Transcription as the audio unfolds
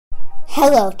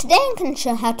Hello, today I'm going to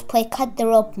show how to play Cut the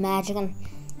Rope Magic. And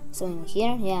so in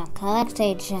here, yeah, collect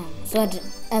a gem,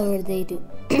 whatever they do.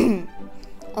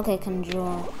 Okay,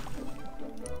 control.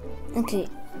 Okay.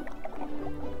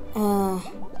 I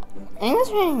think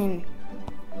it's writing in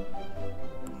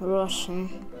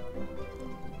Russian.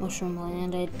 Mushroom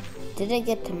land. Did I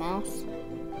get to mouse?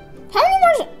 How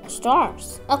many more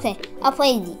stars? Okay, I'll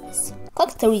play these.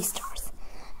 Click 3 stars.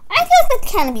 I guess that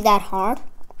can't be that hard.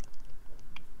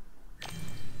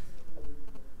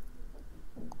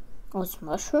 Oh, it's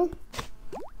mushroom?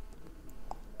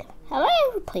 Have I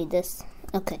ever played this?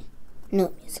 Okay.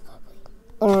 No music,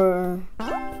 or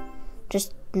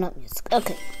just no music.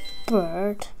 Okay.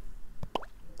 Bird.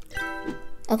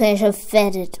 Okay, I should have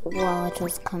fed it while it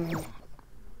was coming out.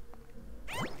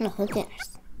 No, who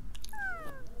cares?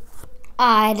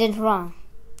 I did wrong.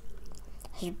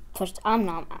 First, I'm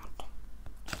not out.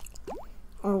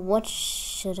 Or what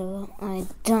should have I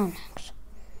done, actually?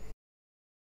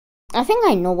 I think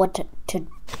I know what to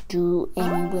do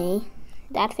anyway.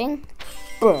 That thing?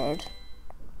 Bird.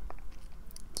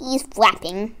 He's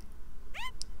flapping.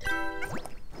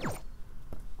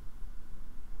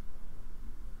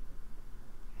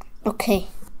 Okay.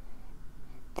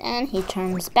 Then he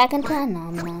turns back into a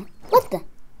nom-nom. What the?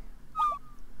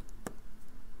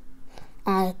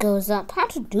 It goes up. How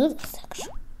to do this,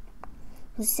 actually?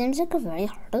 This seems like a very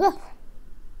hard level.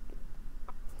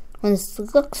 When this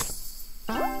looks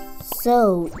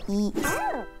so easy.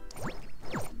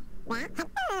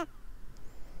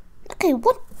 Okay,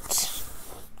 what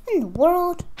in the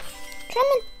world? Turn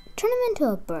him into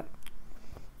a bird.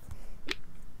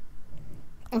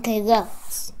 Okay,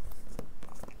 let's.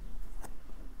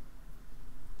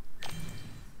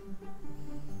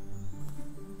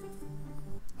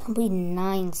 Complete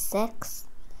 9-6.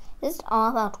 Is it all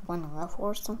about one level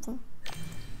or something?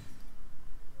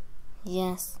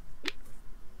 Yes.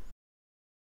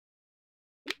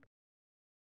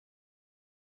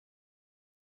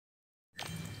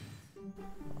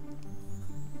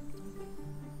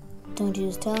 Don't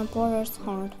use teleporters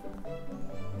hard.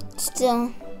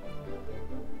 Still.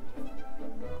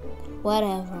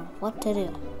 Whatever. What to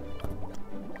do?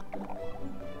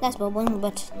 That's bubbling,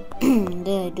 but did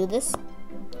I do this?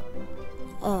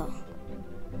 Oh.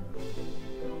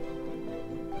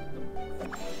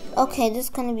 Okay, this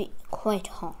is gonna be quite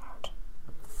hard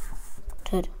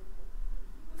to do.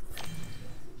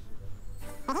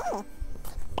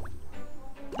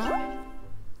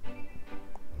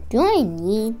 Do I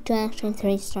need to actually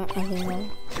 3-star everywhere?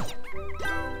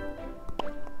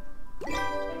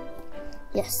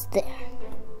 Yes, there.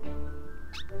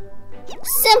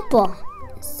 Simple!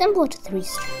 Simple to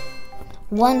 3-star.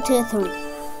 1, 2, 3.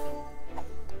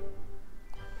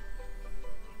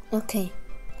 Okay,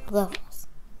 levels.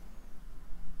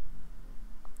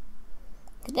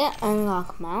 Did I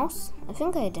unlock mouse? I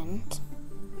think I didn't.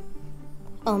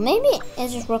 Oh, maybe it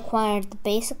just required the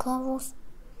basic levels?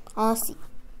 I'll see.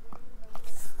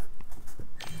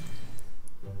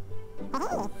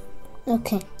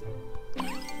 Okay.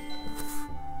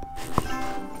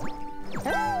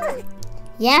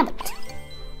 Yeah, but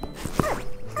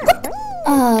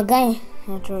what? Guy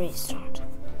had to restart.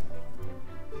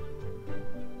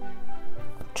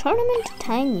 Tournament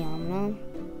tiny, no.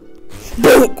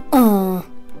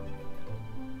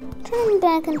 Turn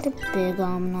back into big,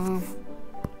 no.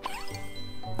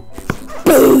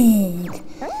 Big.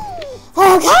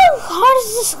 How hard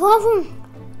is this level?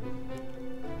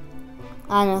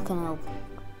 I'm not gonna open.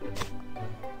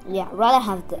 Yeah, rather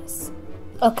have this.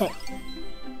 Okay.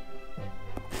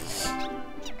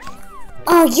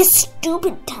 Oh, you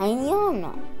stupid tiny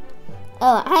no.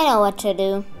 Oh, I know what to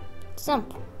do.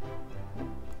 Simple.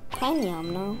 Tiny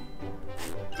no.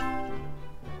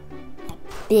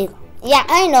 Big. Yeah,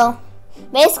 I know.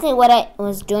 Basically, what I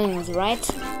was doing was right.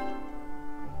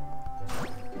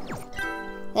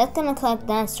 That's gonna collect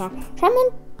that star. Turn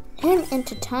him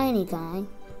into tiny guy.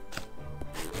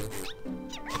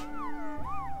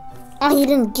 Oh, you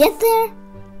didn't get there?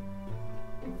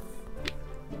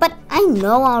 But I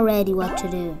know already what to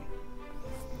do.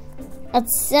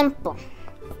 It's simple.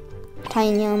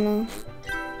 Tiny no.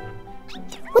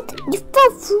 What the? You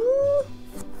fell through?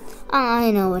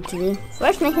 I know what to do.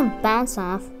 First, make him bounce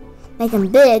off. Make him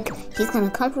big. He's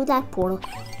gonna come through that portal.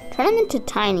 Turn him into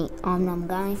tiny nom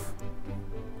guy.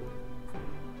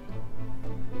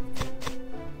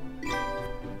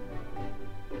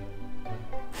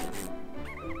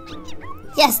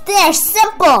 Yes, they're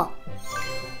simple.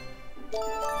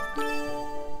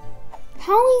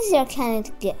 How easier can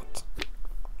it get?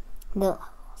 The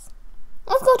levels.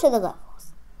 Let's go to the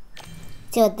levels.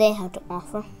 See what they have to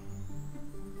offer.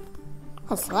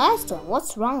 What's the last one?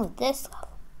 What's wrong with this level?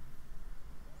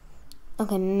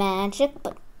 Okay, magic,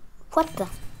 but what the?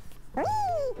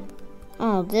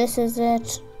 Oh, this is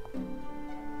it.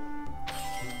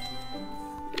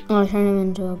 I'll turn him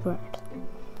into a bird.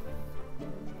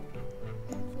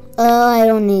 Oh, I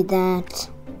don't need that.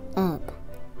 Ugh.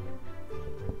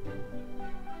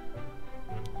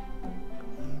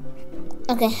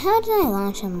 Okay, how did I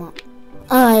launch him up?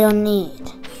 Oh, I don't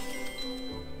need.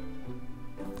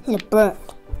 He's a bird.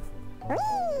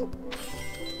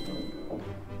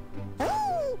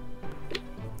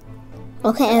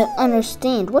 Okay, I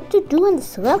understand what to do in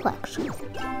this level, actually.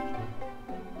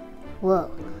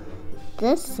 Whoa,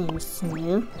 this seems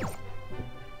new.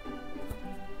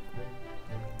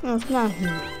 No, it's not new.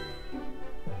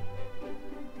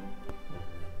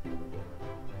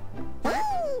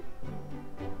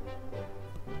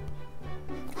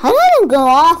 How did I go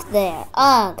off there?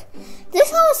 Ugh,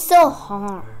 this one is so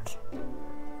hard.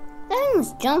 That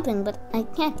was jumping, but I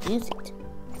can't use it.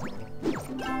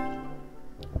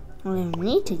 I don't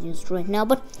need to use it right now,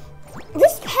 but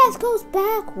this path goes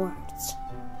backwards.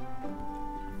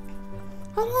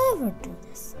 How do I ever do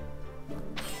this?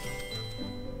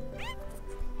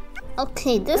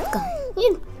 Okay, this guy.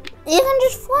 You can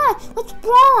just fly. What's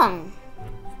wrong?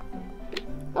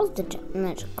 What's the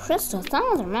magic crystals?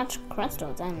 Those are magic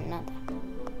crystals. I didn't know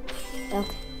that.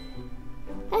 Okay.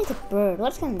 I like a bird.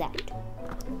 What can that do?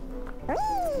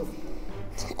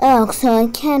 Oh, so I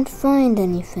can't find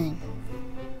anything.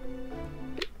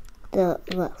 The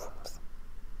levels.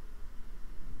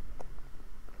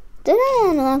 Did I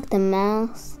unlock the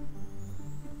mouse?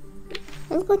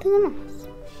 Let's go to the mouse.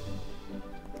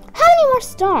 How many more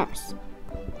stars?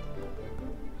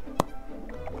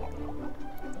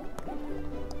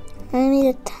 I need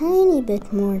a tiny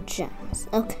bit more gems.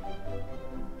 Okay.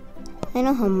 I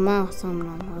know how mouse on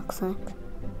looks like.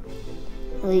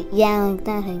 Well, yeah, like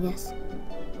that, I guess.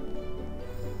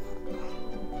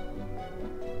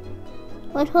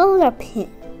 What holes are pink?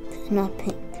 Not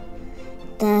pink.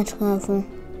 That level.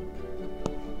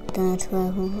 That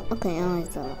level. Okay, always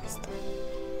the last.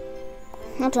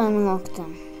 Not unlock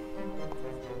them.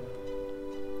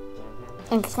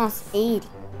 And class 80.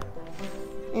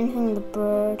 Anything the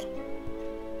bird.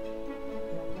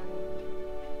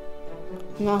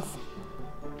 Nothing.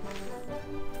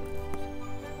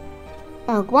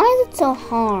 Oh, why is it so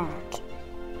hard?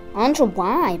 I wonder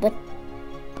why, but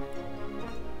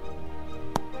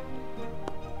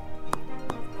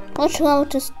let's go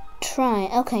to try.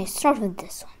 Okay, start with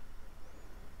this one.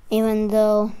 Even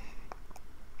though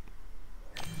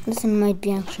this one might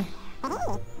be actually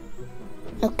hard.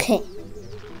 Okay.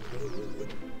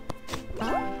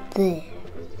 There.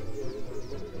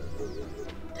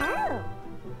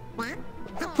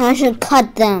 I should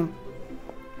cut them.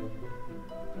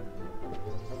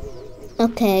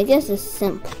 Okay, I guess it's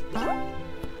simple.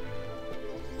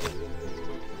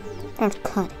 Start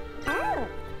cutting.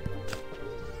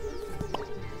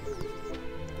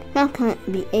 Not gonna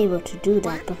be able to do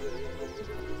that, but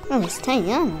oh, it's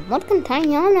Tanyana. What can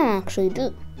Tanyana actually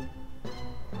do?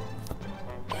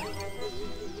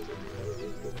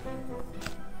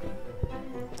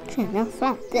 Okay, now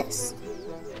found this.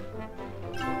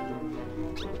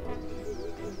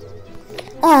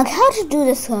 How to do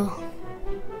this though?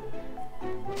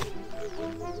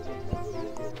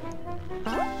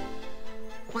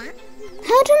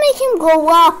 How to make him go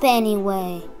up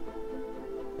anyway?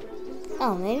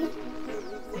 Oh, maybe.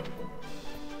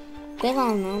 Big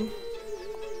on them.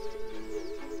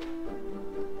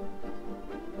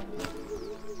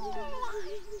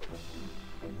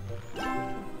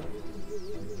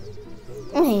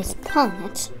 Okay, he's pulling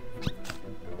it.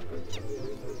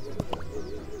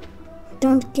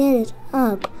 Don't get it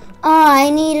up. Oh, I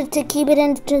needed to keep it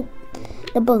into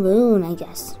the balloon, I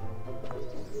guess.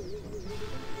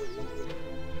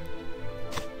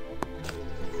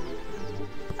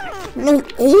 No, eat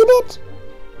it?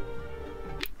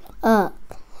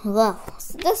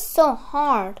 Levels. This is so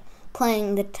hard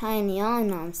playing the tiny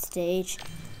on stage.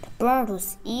 The bird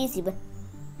was easy, but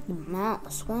the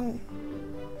mouse one.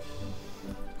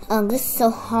 Oh, this is so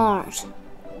hard.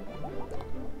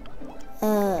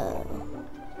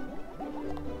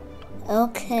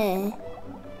 Okay.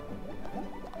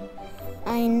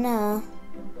 I know.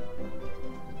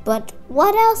 But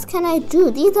what else can I do?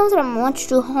 These ones are much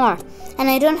too hard. And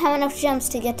I don't have enough gems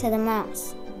to get to the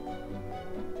mouse.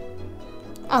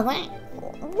 Oh, wait.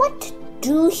 What to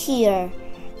do here?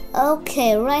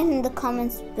 Okay, write in the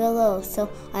comments below so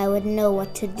I would know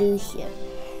what to do here.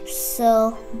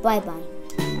 So, bye-bye.